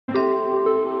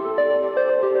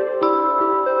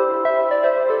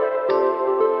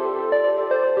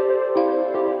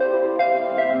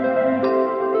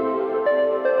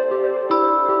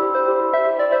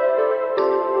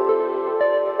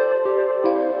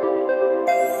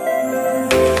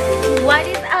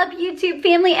YouTube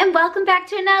family, and welcome back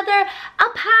to another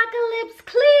Apocalypse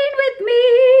Clean with me.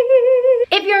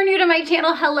 If you're new to my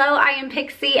channel, hello, I am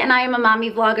Pixie and I am a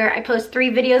mommy vlogger. I post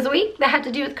 3 videos a week that have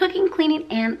to do with cooking, cleaning,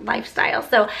 and lifestyle.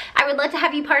 So I would love to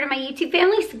have you part of my YouTube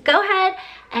family, so go ahead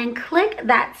and click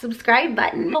that subscribe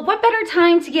button. But what better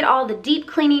time to get all the deep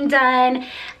cleaning done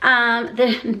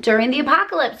during the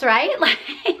apocalypse, right? Like,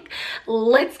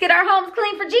 let's get our homes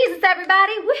clean for Jesus,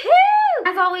 everybody. Woohoo!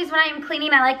 As always, when I am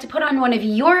cleaning, I like to put on one of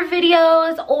your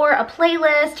videos or a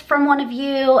playlist from one of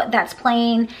you that's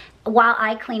playing while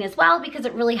I clean as well, because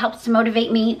it really helps to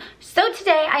motivate me. So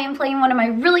today I am playing one of my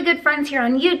really good friends here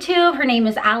on YouTube. Her name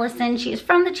is Allison. She is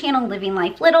from the channel Living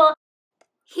Life Little.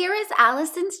 Here is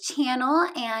Allison's channel,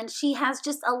 and she has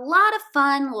just a lot of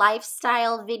fun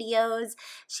lifestyle videos.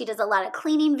 She does a lot of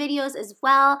cleaning videos as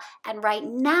well, and right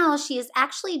now she is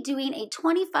actually doing a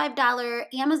 $25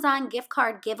 Amazon gift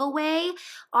card giveaway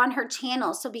on her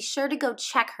channel. So be sure to go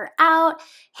check her out,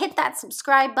 hit that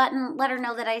subscribe button, let her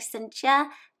know that I sent ya,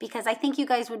 because I think you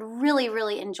guys would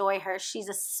really enjoy her. She's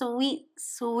a sweet,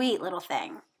 sweet little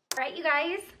thing. All right, you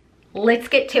guys, let's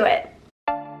get to it.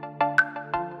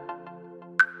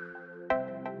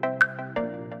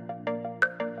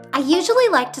 I usually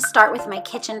like to start with my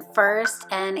kitchen first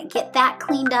and get that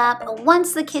cleaned up.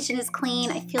 Once the kitchen is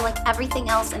clean, I feel like everything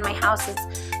else in my house is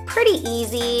pretty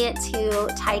easy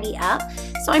to tidy up.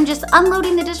 So I'm just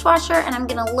unloading the dishwasher and I'm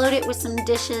gonna load it with some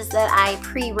dishes that I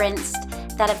pre-rinsed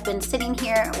that have been sitting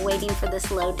here waiting for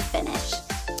this load to finish.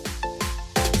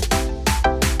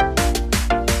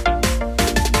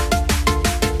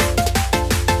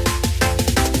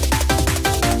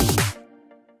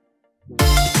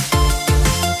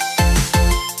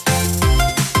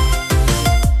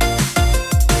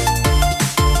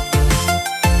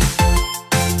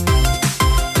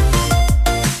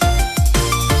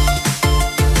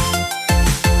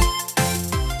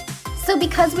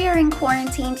 Because we are in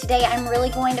quarantine today, I'm really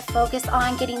going to focus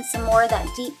on getting some more of that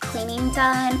deep cleaning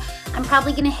done. I'm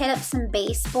probably going to hit up some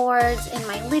baseboards in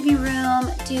my living room,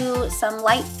 do some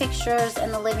light fixtures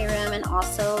in the living room and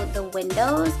also the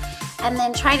windows, and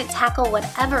then try to tackle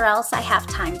whatever else I have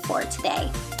time for today.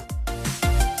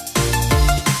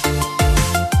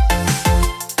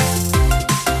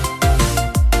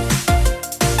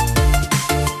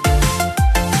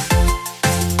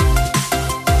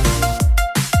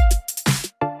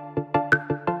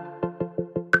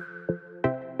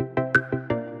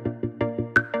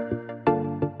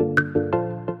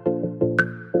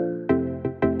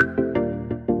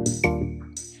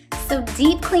 So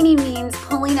deep cleaning means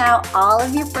pulling out all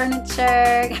of your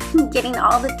furniture, getting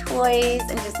all the toys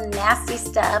and just nasty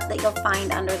stuff that you'll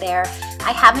find under there.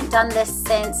 I haven't done this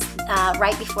since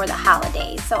right before the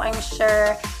holidays, so I'm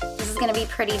sure this is going to be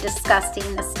pretty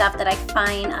disgusting, the stuff that I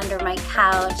find under my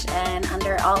couch and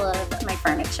under all of my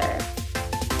furniture.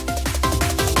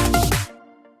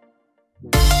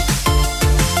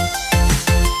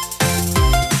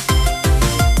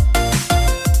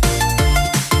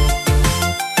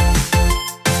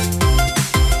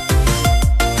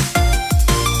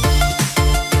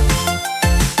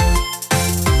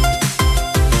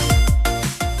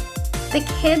 The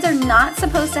kids are not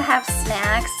supposed to have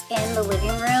snacks in the living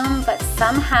room, but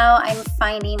somehow I'm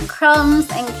finding crumbs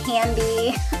and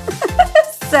candy.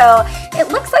 So it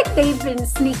looks like they've been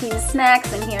sneaking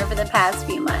snacks in here for the past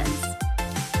few months.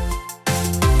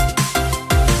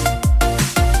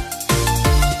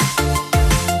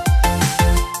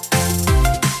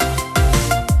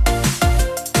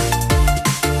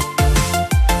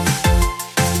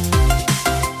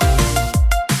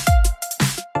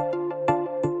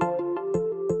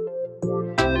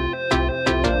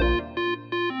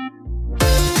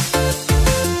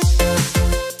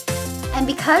 And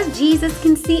because Jesus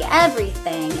can see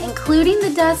everything, including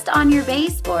the dust on your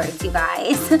baseboards, you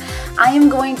guys, I am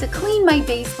going to clean my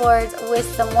baseboards with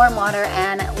some warm water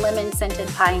and lemon-scented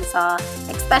Pine Sol,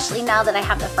 especially now that I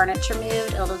have the furniture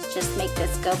moved. It'll just make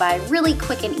this go by really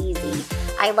quick and easy.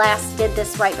 I last did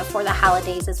this right before the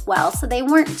holidays as well, so they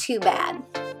weren't too bad.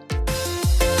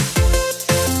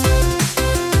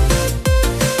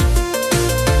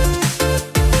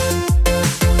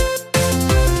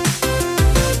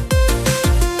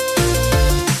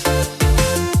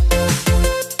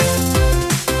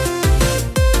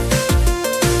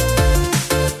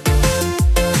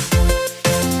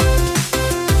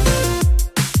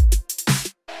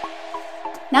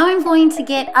 Now I'm going to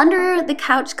get under the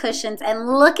couch cushions and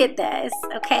look at this.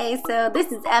 Okay, so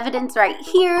this is evidence right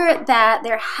here that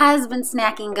there has been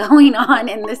snacking going on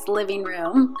in this living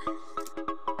room.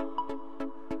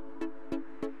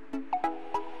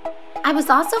 I was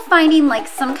also finding like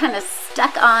some kind of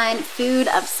stuck on food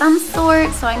of some sort,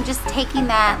 so I'm just taking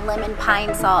that lemon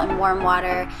pine salt and warm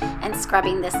water and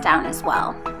scrubbing this down as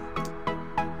well.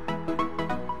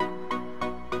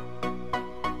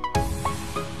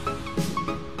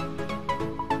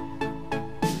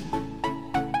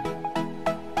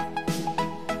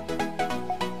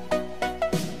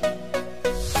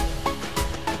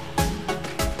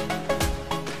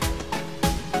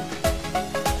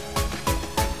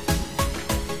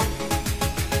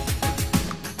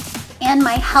 And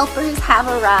my helpers have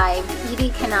arrived.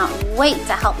 Edie cannot wait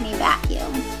to help me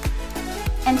vacuum.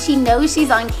 And she knows she's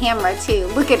on camera too.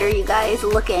 Look at her, you guys,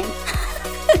 looking.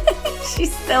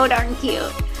 She's so darn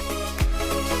cute.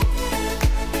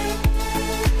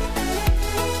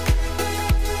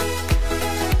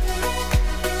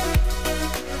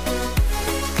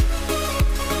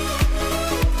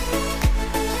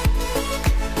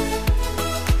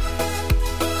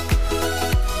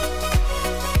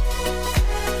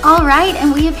 All right,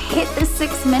 and we have hit the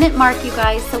 6-minute mark, you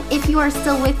guys. So if you are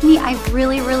still with me, I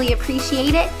really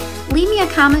appreciate it. Leave me a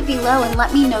comment below and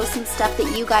let me know some stuff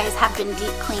that you guys have been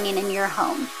deep cleaning in your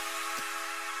home.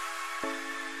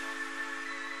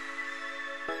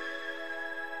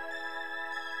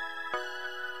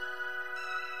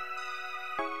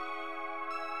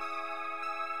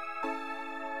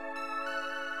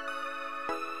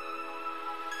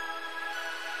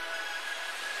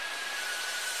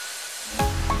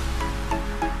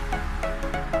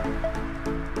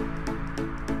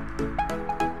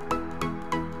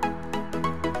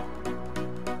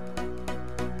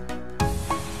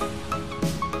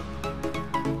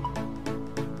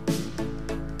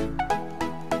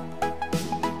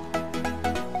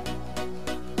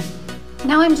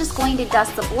 Now I'm just going to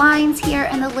dust the blinds here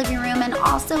in the living room and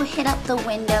also hit up the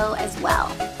window as well.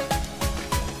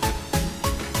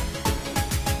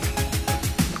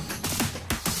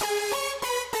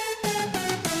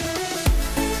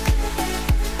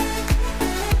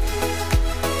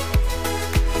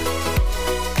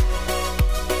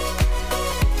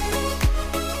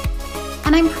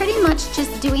 And I'm pretty much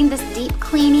just doing this deep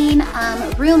cleaning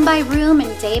room by room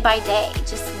and day by day,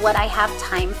 just what I have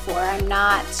time for. I'm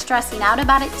not stressing out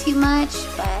about it too much,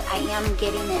 but I am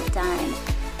getting it done.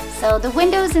 So the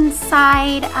windows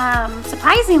inside,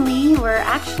 surprisingly, were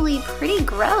actually pretty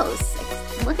gross.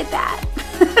 Look at that.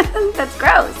 That's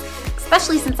gross.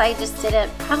 Especially since I just did it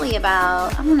probably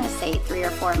about, I'm gonna say 3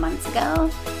 or 4 months ago.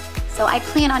 So I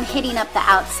plan on hitting up the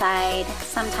outside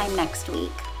sometime next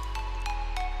week.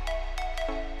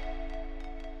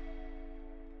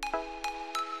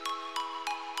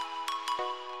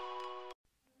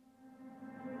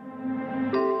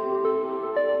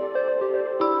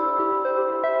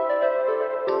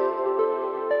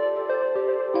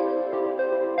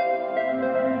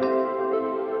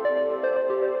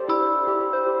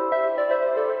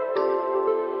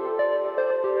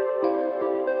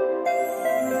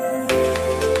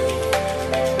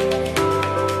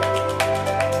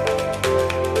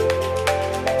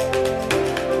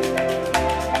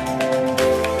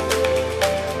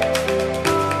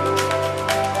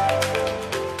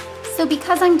 So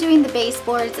because I'm doing the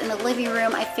baseboards in the living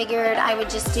room, I figured I would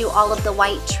just do all of the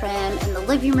white trim in the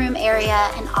living room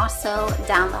area and also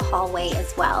down the hallway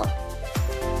as well.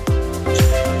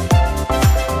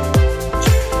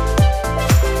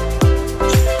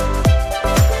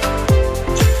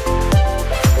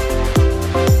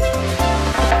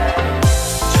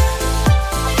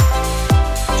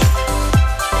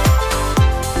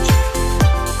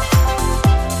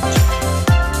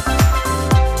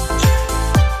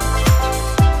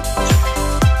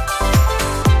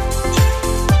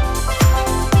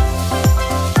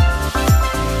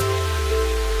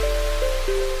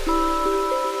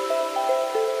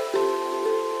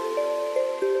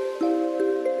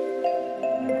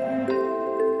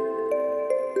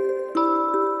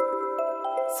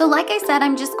 So like I said,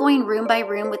 I'm just going room by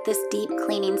room with this deep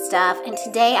cleaning stuff, and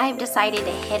today I've decided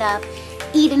to hit up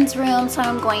Eden's room, so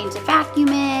I'm going to vacuum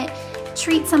it,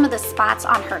 treat some of the spots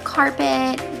on her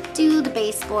carpet, do the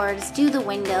baseboards, do the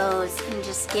windows, and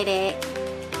just get it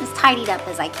as tidied up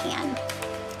as I can.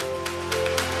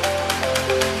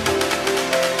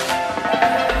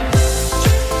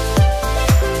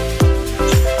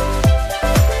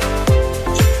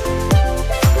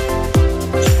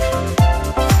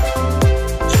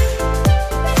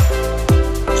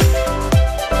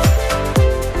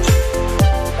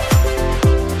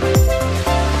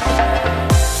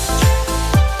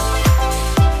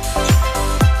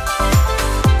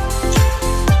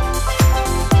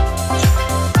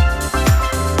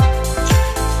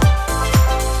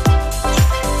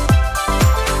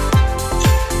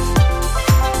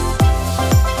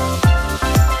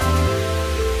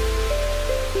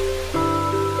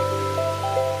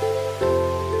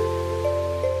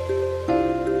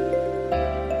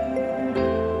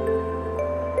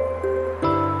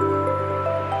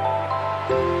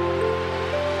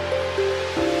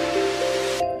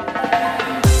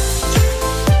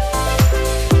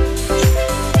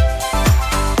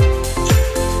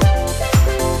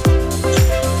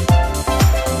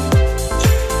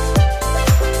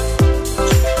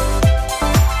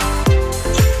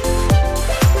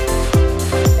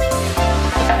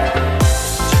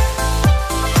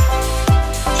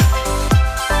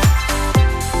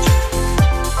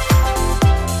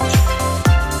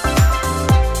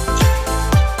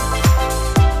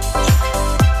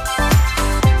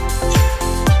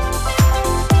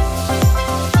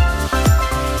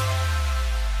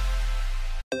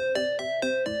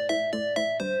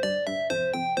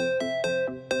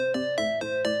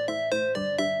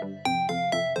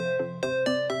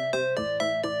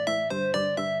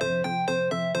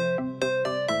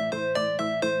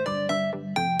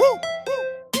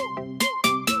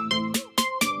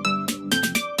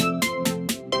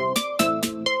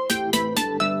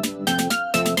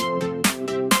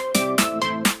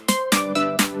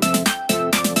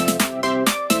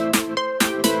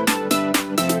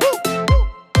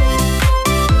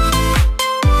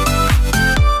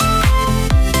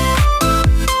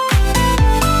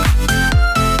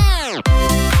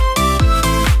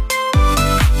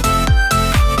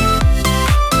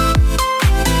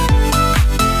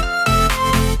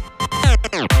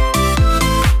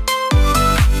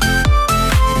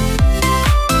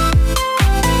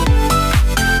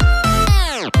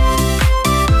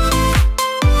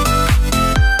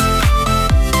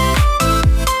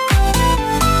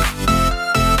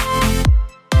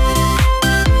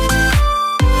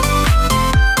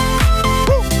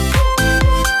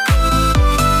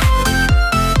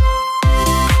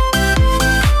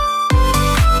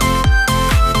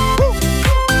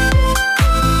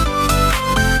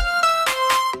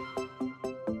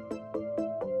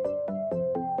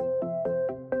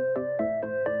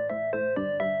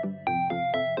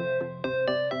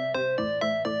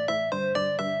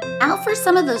 for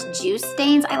some of those juice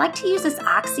stains, I like to use this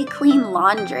OxiClean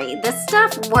Laundry. This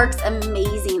stuff works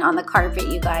amazing on the carpet,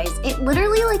 you guys. It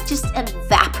literally like just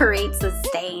evaporates the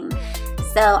stain.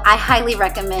 So I highly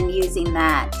recommend using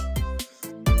that.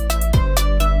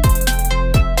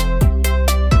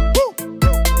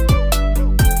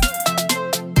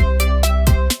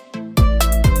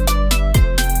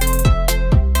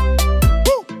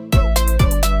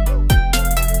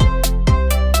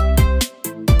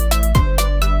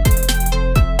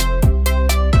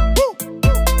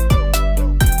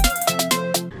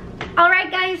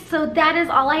 So that is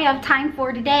all I have time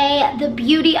for today. The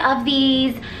beauty of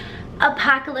these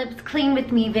Apocalypse Clean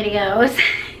With Me videos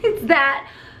is that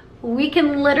we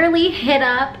can literally hit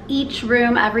up each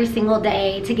room every single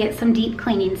day to get some deep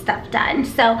cleaning stuff done.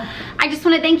 So I just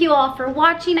want to thank you all for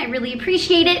watching. I really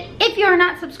appreciate it. If you are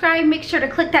not subscribed, make sure to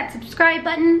click that subscribe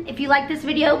button. If you like this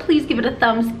video, please give it a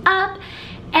thumbs up.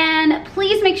 And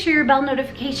please make sure your bell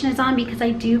notification is on because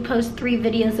I do post 3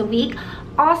 videos a week.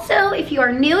 Also, if you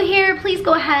are new here, please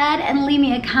go ahead and leave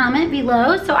me a comment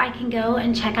below so I can go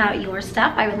and check out your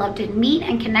stuff. I would love to meet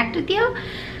and connect with you.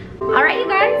 All right, you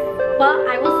guys. Well,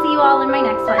 I will see you all in my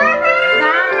next one.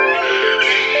 Bye.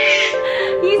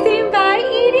 You saying bye,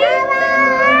 Edie?